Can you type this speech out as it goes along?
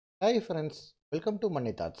Hi friends, welcome to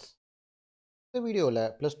Mannai Thoughts. இந்த வீடியோவில்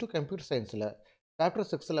 +2 computer சயின்ஸில் சாப்டர்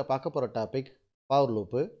 6ல் பார்க்க போகிற டாபிக் பவர்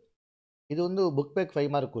லூப்பு. இது வந்து புக் பேக்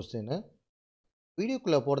 5 மார்க் கொஸ்டின்.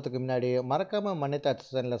 வீடியோக்குள்ளே போகிறதுக்கு முன்னாடி மறக்காமல் மன்னி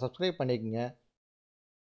தாட்ஸ் சேனலை சப்ஸ்கிரைப் பண்ணிக்கோங்க.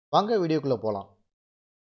 வாங்க வீடியோக்குள்ளே போகலாம்.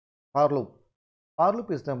 Power loop. Power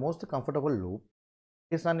loop is the most comfortable loop.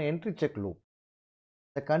 It is an entry check loop.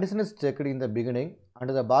 The condition is checked in the beginning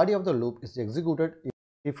and the body of the loop is executed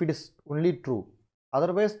if it is only true.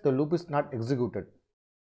 Otherwise the loop is not executed.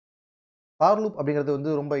 Power loop அப்படிங்கிறது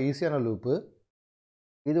வந்து ரொம்ப ஈஸியான loop.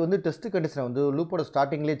 இது வந்து test கண்டிஷனை வந்து லூப்போட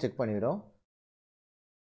ஸ்டார்டிங்லேயே check பண்ணிடும்.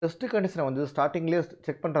 டெஸ்ட் கண்டிஷனை வந்து ஸ்டார்டிங்லேயே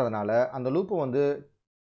செக் பண்ணுறதுனால அந்த லூப்பை வந்து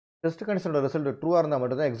டெஸ்ட் கண்டிஷனோட ரிசல்ட் ட்ரூவாக இருந்தால்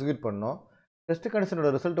மட்டும்தான் எக்ஸிக்யூட் பண்ணணும். டெஸ்ட்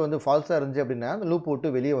கண்டிஷனோட ரிசல்ட் வந்து ஃபால்ஸாக இருந்துச்சு அப்படின்னா அந்த லூப்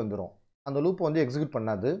விட்டு வெளியே வந்துடும். அந்த லூப்பை வந்து எக்ஸிக்யூட்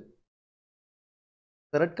பண்ணாது.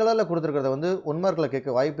 இந்த ரெட் கலரில் கொடுத்துருக்கிறத வந்து 1 மார்க்கில்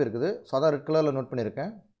கேட்க வாய்ப்பு இருக்குது. ஸோ அதான் ரெட் கலரில் நோட்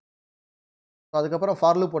பண்ணியிருக்கேன். ஸோ அதுக்கப்புறம்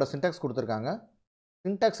ஃபார் லூப்போட சின்டாக்ஸ் கொடுத்துருக்காங்க.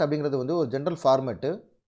 சின்டாக்ஸ் அப்படிங்கிறது வந்து ஒரு ஜென்ரல் ஃபார்மேட்டு.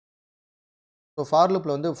 ஸோ ஃபார்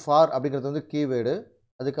லூப்பில் வந்து ஃபார் அப்படிங்கிறது வந்து கீவேர்டு,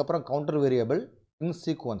 அதுக்கப்புறம் கவுண்டர் வேரியபிள், இன்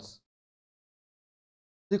சீக்வன்ஸ்.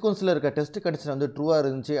 சீக்வன்ஸில் இருக்க டெஸ்ட் கண்டிஷன் வந்து ட்ரூவாக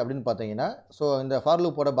இருந்துச்சு அப்படின்னு பார்த்தீங்கன்னா ஸோ இந்த for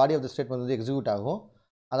லூப்போட body of the statement வந்து எக்ஸிக்யூட் ஆகும்.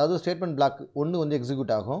 அதாவது ஸ்டேட்மெண்ட் பிளாக் 1 வந்து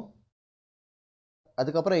எக்ஸிக்யூட் ஆகும்.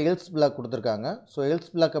 அதுக்கப்புறம் எல்ஸ் பிளாக் கொடுத்துருக்காங்க. ஸோ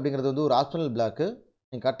எல்ஸ் பிளாக் அப்படிங்கிறது வந்து ஒரு ஆப்ஷனல் பிளாக்கு.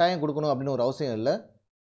 நீங்கள் கட்டாயம் கொடுக்கணும் அப்படின்னு ஒரு அவசியம் இல்லை.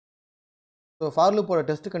 ஸோ ஃபார் லூப்போட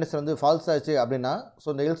டெஸ்ட் கண்டிஷன் வந்து ஃபால்ஸ் ஆச்சு அப்படின்னா ஸோ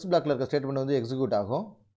இந்த எல்ஸ் பிளாக்ல இருக்க ஸ்டேட்மெண்ட் வந்து எக்ஸிக்யூட் ஆகும்.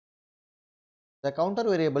 The counter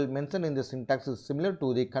variable mentioned in the syntax is similar to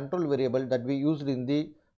the control variable that we used in the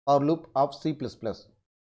for loop of C++.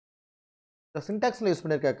 இந்த சின்டாக்ஸில் use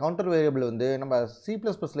பண்ணியிருக்க கவுண்டர் வேரியபிள் வந்து நம்ம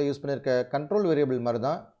C++ல யூஸ் பண்ணியிருக்க கண்ட்ரோல் வேரியபிள் மாதிரி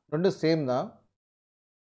தான், ரெண்டும் சேம் தான்.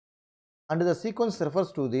 And the sequence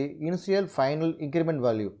refers to the initial final increment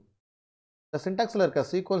value. இந்த சின்டாக்ஸில் இருக்க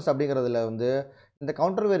சீக்வன்ஸ் அப்படிங்கிறதுல வந்து இந்த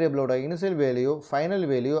counter வேரியபிளோட initial value, final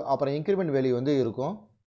value, அப்புறம் இன்க்ரிமெண்ட் வேல்யூ வந்து இருக்கும்.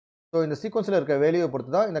 ஸோ இந்த சீக்வன்ஸில் இருக்க வேல்யூவை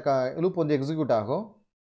பொறுத்து தான் இந்த லூப் வந்து எக்ஸிக்யூட் ஆகும்.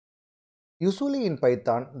 Usually in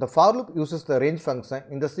Python the for loop uses the range function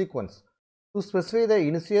in the sequence to specify the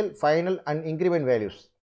initial, final and increment values.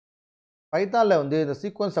 பைத்தானில் வந்து இந்த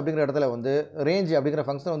சீக்வன்ஸ் அப்படிங்கிற இடத்துல வந்து ரேஞ்ச் அப்படிங்கிற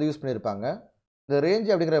ஃபங்க்ஷன் வந்து யூஸ் பண்ணியிருப்பாங்க. இந்த ரேஞ்ச்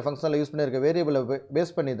அப்படிங்கிற ஃபங்க்ஷனில் யூஸ் பண்ணியிருக்க வேரியபிளை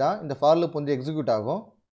பேஸ் பண்ணி தான் இந்த ஃபார் லூப் வந்து எக்ஸிக்யூட் ஆகும்.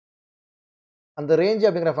 அந்த ரேஞ்ச்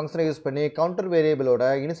அப்படிங்கிற ஃபங்க்ஷனை யூஸ் பண்ணி counter வேரியபிளோட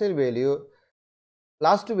initial value,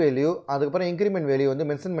 last value, அதுக்கப்புறம் இன்க்ரிமெண்ட் வேல்யூ வந்து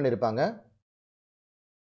மென்ஷன் பண்ணியிருப்பாங்க.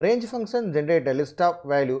 Range function generate a list of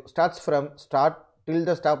value starts from start till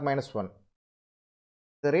the stop -1.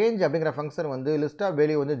 இந்த ரேஞ்ச் அப்படிங்கிற ஃபங்க்ஷன் வந்து லிஸ்ட் ஆஃப்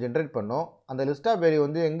வேல்யூ வந்து ஜென்ரேட் பண்ணும். அந்த லிஸ்ட் ஆஃப் வேல்யூ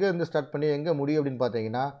வந்து எங்கேருந்து ஸ்டார்ட் பண்ணி எங்கே முடியும் அப்படின்னு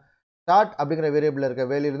பார்த்தீங்கன்னா ஸ்டார்ட் அப்படிங்கிற வேரியபிளில் இருக்க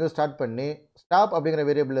வேல்யூலேருந்து ஸ்டார்ட் பண்ணி ஸ்டாப் அப்படிங்கிற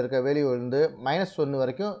வேரியபிளில் இருக்க வேல்யூ வந்து -1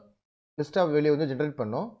 வரைக்கும் லிஸ்ட் ஆஃப் வேல்யூ வந்து ஜென்ரேட்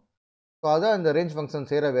பண்ணும். ஸோ அதான் இந்த ரேஞ்ச் ஃபங்க்ஷன்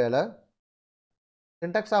செய்கிற வேலை.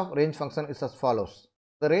 Syntax off range function is as follows.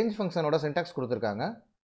 இந்த ரேஞ்ச் ஃபங்க்ஷனோட சின்டாக்ஸ் கொடுத்துருக்காங்க.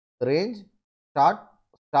 Range, start,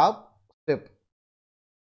 stop, step.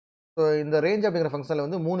 So இந்த ரேஞ்ச் அப்படிங்கிற ஃபங்க்ஷனில்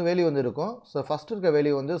வந்து 3 வேல்யூ வந்து இருக்கும். ஸோ ஃபஸ்ட் இருக்க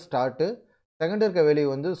வேல்யூ வந்து ஸ்டார்ட்டு, செகண்ட் இருக்க வேல்யூ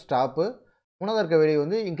வந்து ஸ்டாப்பு, மூணாவது இருக்க வேல்யூ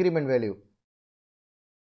வந்து increment value.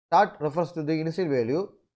 Start refers to the initial value,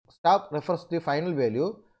 stop refers the final value,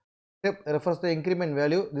 step refers the increment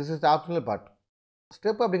value. This is the optional part.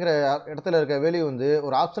 Step அப்படிங்கிற இடத்துல இருக்க வேல்யூ வந்து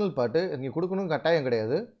ஒரு ஆப்ஷனல் பார்ட்டு, நீங்கள் கொடுக்கணும் கட்டாயம்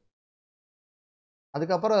கிடையாது.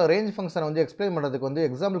 அதுக்கப்புறம் ரேஞ்ச் ஃபங்க்ஷனை வந்து எக்ஸ்பிளைன் பண்ணுறதுக்கு வந்து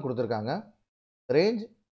எக்ஸாம்பிள் கொடுத்துருக்காங்க. ரேஞ்ச்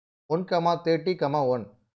 1,30,1.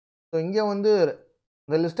 ஸோ இங்கே வந்து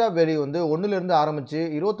இந்த லிஸ்ட் ஆஃப் வேல்யூ வந்து 1லேருந்து ஆரம்பித்து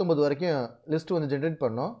 29 வரைக்கும் லிஸ்ட் வந்து ஜென்ரேட்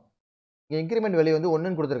பண்ணோம். இங்கே இன்க்ரிமெண்ட் வேல்யூ வந்து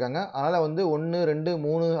 1ன்னு கொடுத்துருக்காங்க. அதனால் வந்து 1, 2,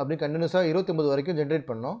 3 அப்படி கண்டினியூஸாக 29 வரைக்கும் ஜென்ரேட்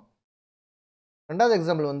பண்ணோம். ரெண்டாவது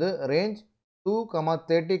எக்ஸாம்பிள் வந்து ரேஞ்ச்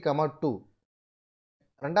 2,30,2.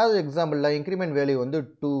 ரெண்டாவது எக்ஸாம்பிளில் இன்க்ரிமெண்ட் வேல்யூ வந்து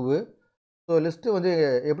 2. ஸோ லிஸ்ட்டு வந்து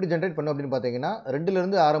எப்படி ஜென்ரேட் பண்ணோம் அப்படின்னு பார்த்தீங்கன்னா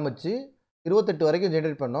 2லேருந்து ஆரம்பித்து 28 வரைக்கும்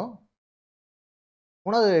ஜென்ரேட் பண்ணோம்.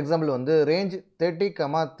 மூணாவது எக்ஸாம்பிள் வந்து ரேஞ்ச்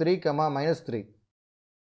 30,3, -3.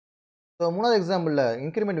 ஸோ மூணாவது எக்ஸாம்பிளில்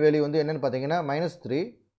இன்க்ரிமெண்ட் வேல்யூ வந்து என்னென்னு பார்த்தீங்கன்னா -3.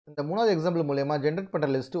 இந்த மூணாவது எக்ஸாம்பிள் மூலயமா ஜென்ரேட்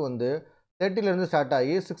பண்ணுற லிஸ்ட்டு வந்து 30லேருந்து ஸ்டார்ட்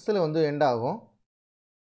ஆகி 6ல் வந்து எண்ட் ஆகும்.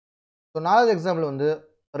 ஸோ நாலாவது எக்ஸாம்பிள் வந்து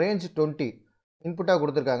ரேஞ்ச் 20 இன்புட்டாக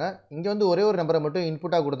கொடுத்துருக்காங்க. இங்கே வந்து ஒரே ஒரு நம்பரை மட்டும்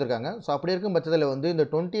இன்புட்டாக கொடுத்துருக்காங்க. ஸோ அப்படி இருக்கும் பட்சத்தில் வந்து இந்த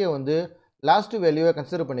 20யை வந்து லாஸ்ட் வேல்யூவை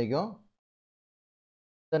கன்சிடர் பண்ணிக்கும்.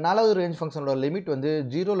 இந்த நாலாவது ரேஞ்ச் ஃபங்க்ஷனோட லிமிட் வந்து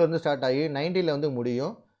 0லேருந்து ஸ்டார்ட் ஆகி 90ல் வந்து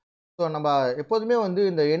முடியும். ஸோ நம்ம எப்போதுமே வந்து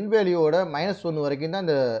இந்த எண்ட் வேல்யூவோட -1 வரைக்கும் தான்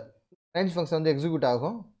இந்த ரேஞ்ச் ஃபங்க்ஷன் வந்து எக்ஸிக்யூட்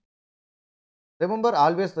ஆகும். Remember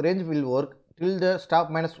always range will work till the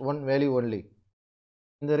stop -1 value only.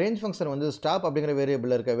 இந்த ரேஞ்ச் ஃபங்க்ஷன் வந்து ஸ்டாப் அப்படிங்கிற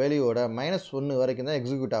வேரியபிளில் இருக்க வேல்யூவோட -1 வரைக்கும் தான்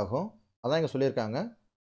எக்ஸிக்யூட் ஆகும். அதான் இங்கே சொல்லியிருக்காங்க.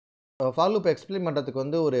 ஃபார் லூப் எக்ஸ்பிளைன் பண்ணுறதுக்கு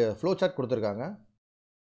வந்து ஒரு ஃப்ளோ சார்ட் கொடுத்துருக்காங்க.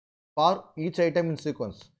 For each item in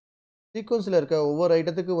sequence. சீக்வன்ஸில் இருக்க ஒவ்வொரு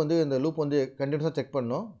ஐட்டத்துக்கு வந்து இந்த லூப் வந்து கண்டினியூஸாக செக்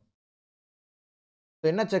பண்ணும். ஸோ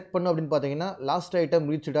என்ன செக் பண்ணும் அப்படின்னு பார்த்தீங்கன்னா, லாஸ்ட் ஐட்டம்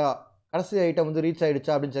ரீச்டா, கடைசி ஐட்டம் வந்து ரீச்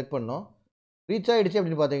ஆகிடுச்சா அப்படின்னு செக் பண்ணோம். ரீச் ஆகிடுச்சு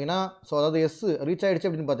அப்படின்னு பார்த்தீங்கன்னா, ஸோ அதாவது எஸ் ரீச் ஆகிடுச்சு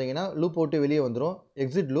அப்படின்னு பார்த்தீங்கன்னா லூப் விட்டு வெளியே வந்துடும்,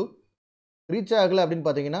 எக்ஸிட் லூப். ரீச் ஆகலை அப்படின்னு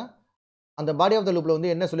பார்த்தீங்கன்னா அந்த பாடி ஆஃப் த லூப்பில்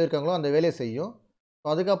வந்து என்ன சொல்லியிருக்காங்களோ அந்த வேலையை செய்யும். ஸோ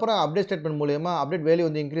அதுக்கப்புறம் அப்டேட் ஸ்டேட்மெண்ட் மூலியமாக அப்டேட் வேல்யூ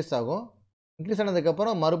வந்து இன்க்ரீஸ் ஆகும். இன்க்ரீஸ்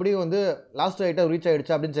ஆனதுக்கப்புறம் மறுபடியும் வந்து லாஸ்ட் ஐட்டம் ரீச்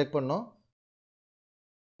ஆகிடுச்சா அப்படின்னு செக் பண்ணோம்.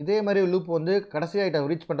 இதே மாதிரி லூப் வந்து கடைசி ஐட்டம்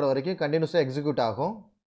ரீச் பண்ணுற வரைக்கும் கண்டினியூஸாக எக்ஸிக்யூட் ஆகும்.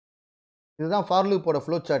 இதுதான் ஃபார் லூப்போட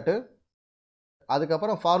ஃப்ளோ சார்ட்டு.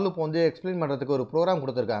 அதுக்கப்புறம் ஃபார் லூப் வந்து எக்ஸ்பிளைன் பண்ணுறதுக்கு ஒரு ப்ரோக்ராம்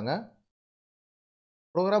கொடுத்துருக்காங்க.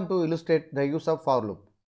 Program to illustrate the use of for loop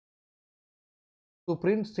to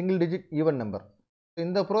print single digit even number.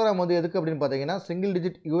 இந்த ப்ரோக்ராம் வந்து எதுக்கு அப்படின்னு பார்த்தீங்கன்னா சிங்கிள்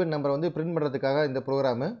டிஜிட் ஈவன் நம்பர் வந்து பிரிண்ட் பண்ணுறதுக்காக இந்த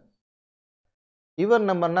ப்ரோக்ராமு. ஈவன்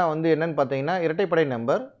நம்பர்னா வந்து என்னன்னு பார்த்தீங்கன்னா இரட்டைப்படை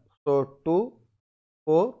நம்பர். ஸோ 2,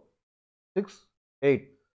 4, 6, 8.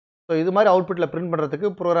 ஸோ இது மாதிரி அவுட்புட்டில் பிரிண்ட் பண்ணுறதுக்கு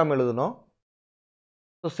ப்ரோக்ராம் எழுதணும்.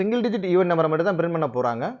 ஸோ சிங்கிள் டிஜிட் ஈவன் நம்பரை மட்டும் தான் பிரிண்ட் பண்ண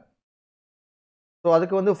போகிறாங்க. ஸோ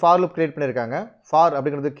அதுக்கு வந்து ஃபார் லூப் கிரியேட் பண்ணியிருக்காங்க. ஃபார்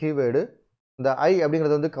அப்படிங்கிறது கீவேர்டு, இந்த ஐ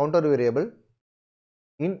அப்படிங்கிறது வந்து கவுண்டர் வேரியபிள்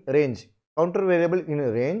இன் ரேஞ்ச். கவுண்டர் வேரியபிள் இன்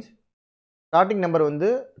ரேஞ்ச். ஸ்டார்டிங் நம்பர் வந்து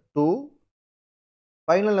 2,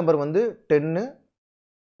 ஃபைனல் நம்பர் வந்து 10,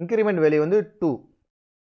 இன்க்ரிமெண்ட் வேல்யூ வந்து 2.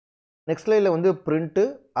 நெக்ஸ்ட் லைனில் வந்து பிரிண்ட்டு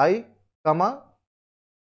ஐ கமா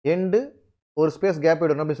எண்டு ஒரு ஸ்பேஸ் கேப்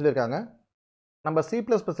விடணும் அப்படின்னு சொல்லியிருக்காங்க. நம்ம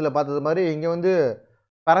C++ல் பார்த்தது மாதிரி இங்கே வந்து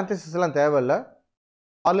பரந்தசிஸ்லாம் தேவையில்லை.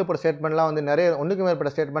 ஃபார் லூப்போட ஸ்டேட்மெண்ட்லாம் வந்து நிறைய ஒன்றுக்கு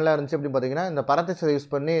மேற்பட்ட ஸ்டேட்மெண்ட்லாம் இருந்துச்சு அப்படின்னு பார்த்தீங்கன்னா இந்த பரந்தசிஸை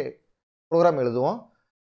யூஸ் பண்ணி ப்ரோக்ராம் எழுதுவோம்.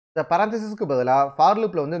 இந்த பரந்தசிஸ்க்கு பதிலாக ஃபார்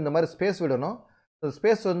லூப்பில் வந்து இந்த மாதிரி ஸ்பேஸ் விடணும். இந்த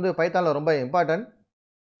ஸ்பேஸ் வந்து பைத்தானில் ரொம்ப இம்பார்ட்டன்ட்.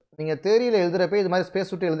 நீங்கள் தேரியில் எழுதுகிறப்ப இது மாதிரி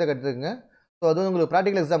ஸ்பேஸ் விட்டு எழுத கற்றுக்குங்க. ஸோ அது வந்து உங்களுக்கு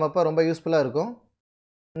ப்ராக்டிக்கல் எக்ஸாம் அப்போ ரொம்ப யூஸ்ஃபுல்லாக இருக்கும்.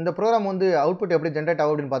 இந்த ப்ரோக்ராம் வந்து அவுட்புட் எப்படி ஜென்ரேட்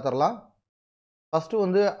ஆகும் அப்படின்னு பார்த்துடலாம். ஃபஸ்ட்டு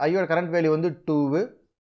வந்து ஐயோட கரண்ட் வேல்யூ வந்து 2,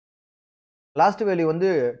 லாஸ்ட் வேல்யூ வந்து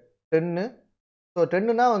 10. ஸோ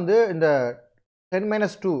 10னா வந்து இந்த 10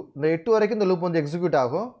 - 2 இந்த 8 வரைக்கும் இந்த லூப் வந்து எக்ஸிக்யூட்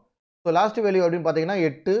ஆகும். ஸோ லாஸ்ட் வேல்யூ அப்படின்னு பார்த்தீங்கன்னா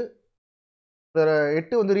 8.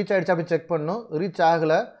 8 வந்து ரீச் ஆகிடுச்சு அப்படின்னு செக் பண்ணணும். ரீச்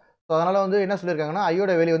ஆகலை. ஸோ அதனால் வந்து என்ன சொல்லியிருக்காங்கன்னா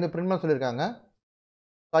ஐயோட வேல்யூ வந்து பிரிண்ட் பண்ண சொல்லியிருக்காங்க.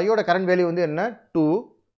 ஸோ ஐயோட கரண்ட் வேல்யூ வந்து என்ன 2.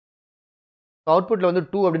 ஸோ அவுட்புட்டில் வந்து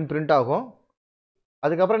 2 அப்படின்னு பிரிண்ட் ஆகும்.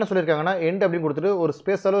 அதுக்கப்புறம் என்ன சொல்லியிருக்காங்கன்னா எண்ட் அப்படின்னு கொடுத்துட்டு ஒரு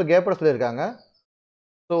ஸ்பேஸ் அளவு கேப்போட சொல்லியிருக்காங்க.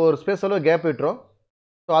 ஸோ ஒரு ஸ்பேஸ் அளவு கேப் விட்டுரும்.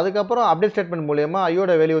 ஸோ அதுக்கப்புறம் அப்டேட் ஸ்டேட்மெண்ட் மூலியமாக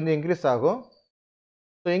ஐயோட வேல்யூ வந்து இன்க்ரீஸ் ஆகும்.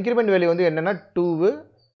 ஸோ இன்க்ரிமெண்ட் வேல்யூ வந்து என்னென்னா 2.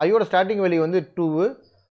 ஐயோட ஸ்டார்டிங் வேல்யூ வந்து 2.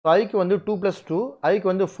 ஸோ ஐக்கு வந்து 2 + 2, ஐக்கு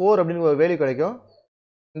வந்து 4 அப்படின்னு ஒரு வேல்யூ கிடைக்கும்.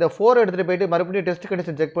 இந்த 4 எடுத்துகிட்டு போயிட்டு மறுபடியும் டெஸ்ட்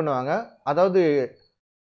கண்டிஷன் செக் பண்ணுவாங்க. அதாவது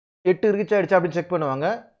 8 ரீச் ஆகிடுச்சா அப்படின்னு செக் பண்ணுவாங்க.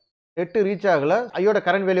 8 ரீச் ஆகலை. ஐயோட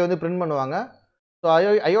கரண்ட் வேல்யூ வந்து பிரிண்ட் பண்ணுவாங்க. ஸோ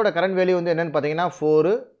ஐயோட கரண்ட் வேல்யூ வந்து என்னென்னு பார்த்தீங்கன்னா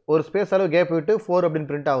 4. ஒரு ஸ்பேஸ் அளவு கேப் விட்டு 4 அப்படின்னு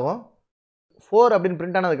பிரிண்ட் ஆகும். 4 அப்படின்னு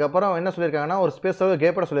பிரிண்ட் ஆனதுக்கப்புறம் என்ன சொல்லியிருக்காங்கன்னா ஒரு ஸ்பேஸ் அளவு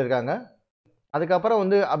கேப்போட சொல்லியிருக்காங்க. அதுக்கப்புறம்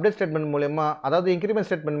வந்து அப்டேட் ஸ்டேட்மெண்ட் மூலயமா, அதாவது இன்க்ரிமெண்ட்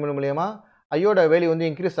ஸ்டேட்மெண்ட் மூலயமா ஐயோட வேல்யூ வந்து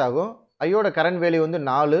இன்க்ரீஸ் ஆகும். ஐயோட கரண்ட் வேல்யூ வந்து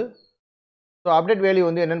 4. ஸோ அப்டேட் வேல்யூ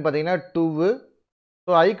வந்து என்னென்னு பார்த்தீங்கன்னா 2.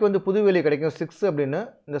 ஸோ ஐக்கு வந்து புது வேல்யூ கிடைக்கும் 6 அப்படின்னு.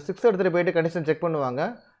 இந்த 6 எடுத்துகிட்டு போயிட்டு கண்டிஷன் செக் பண்ணுவாங்க.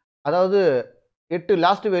 அதாவது 8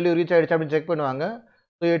 லாஸ்ட் வேல்யூ ரீச் ஆகிடுச்சு அப்படின்னு செக் பண்ணுவாங்க.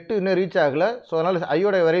 ஸோ 8 இன்னும் ரீச் ஆகலை. ஸோ அதனால்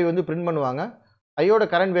ஐயோட வேல்யூ வந்து பிரிண்ட் பண்ணுவாங்க. ஐயோட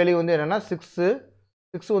கரண்ட் வேல்யூ வந்து என்னென்னா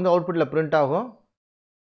 6 வந்து அவுட்புட்டில் பிரிண்ட் ஆகும்.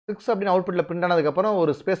 6 அப்படின்னு அவுட்புட்டில் பிரிண்ட் ஆனதுக்கப்புறம்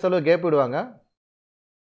ஒரு ஸ்பேஸ் அளவு கேப் விடுவாங்க.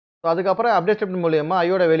 ஸோ அதுக்கப்புறம் அப்டேட் ஸ்டேட்மெண்ட் மூலியமாக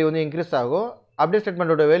ஐயோட வேல்யூ வந்து இன்க்ரீஸ் ஆகும். அப்டேட்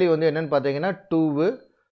ஸ்டேட்மெண்ட்டோட வேல்யூ வந்து என்னென்னு பார்த்தீங்கன்னா 2.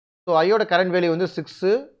 ஸோ ஐயோட கரண்ட் வேல்யூ வந்து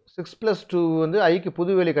 6. 6 + 2 வந்து ஐக்கு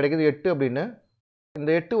புது வேல்யூ கிடைக்குது 8 அப்படின்னு. இந்த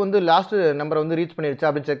 8 வந்து லாஸ்ட் நம்பரை வந்து ரீச் பண்ணிடுச்சா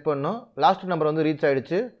அப்படின்னு செக் பண்ணணும். லாஸ்ட் நம்பர் வந்து ரீச்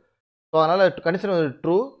ஆகிடுச்சு. ஸோ அதனால் கண்டிஷன் வந்து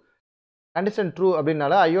ட்ரூ. கண்டிஷன் ட்ரூ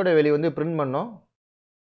அப்படின்னால ஐயோட வேல்யூ வந்து பிரிண்ட் பண்ணோம்.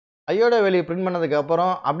 ஐயோட வேல்யூ பிரிண்ட்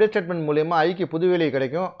பண்ணதுக்கப்புறம் அப்டேட் ஸ்டேட்மெண்ட் மூலிமா ஐக்கு புது வேல்யூ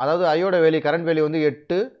கிடைக்கும். அதாவது ஐயோட வேல்யூ கரண்ட் வேல்யூ வந்து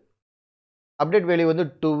 8, அப்டேட் வேல்யூ வந்து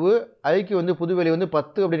 2, ஐக்கு வந்து புது வேல்யூ வந்து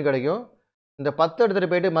 10 அப்படின்னு கிடைக்கும். இந்த 10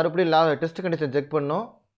 எடுத்துகிட்டு போயிட்டு மறுபடியும் டெஸ்ட் கண்டிஷன் செக் பண்ணோம்.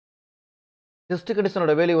 டெஸ்ட்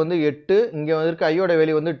கண்டிஷனோட வேல்யூ வந்து 8, இங்கே இருக்க ஐயோட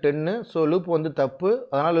வேல்யூ வந்து 10. ஸோ லூப் வந்து தப்பு,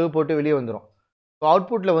 அதனால் லூப் போட்டு வெளியே வந்துடும். ஸோ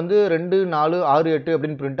அவுட்புட்டில் வந்து 2, 4, 6, 8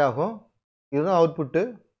 அப்படின்னு பிரிண்ட் ஆகும். இதுதான் அவுட்புட்டு.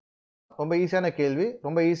 ரொம்ப ஈஸியான கேள்வி,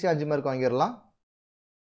 ரொம்ப ஈஸியாக 5 மார்க் வாங்கிடலாம்.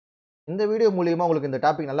 இந்த வீடியோ மூலியமாக உங்களுக்கு இந்த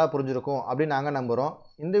டாபிக் நல்லா புரிஞ்சிருக்கும் அப்படின்னு நாங்கள் நம்புகிறோம்.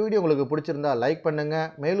 இந்த வீடியோ உங்களுக்கு பிடிச்சிருந்தா லைக் பண்ணுங்கள்.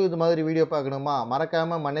 மேலும் இது மாதிரி வீடியோ பார்க்கணுமா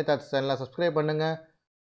மறக்காமல் மண்ணை தாட்ஸ் சேனலை சப்ஸ்கிரைப் பண்ணுங்கள்.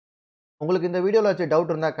 உங்களுக்கு இந்த வீடியோவில் வச்சு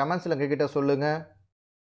டவுட் இருந்தால் கமெண்ட்ஸில் எங்ககிட்ட சொல்லுங்கள்.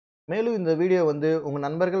 மேலும் இந்த வீடியோ வந்து உங்கள்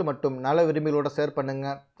நண்பர்கள் மற்றும் நல விரும்பிகளோட ஷேர்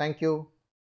பண்ணுங்கள். தேங்க்யூ.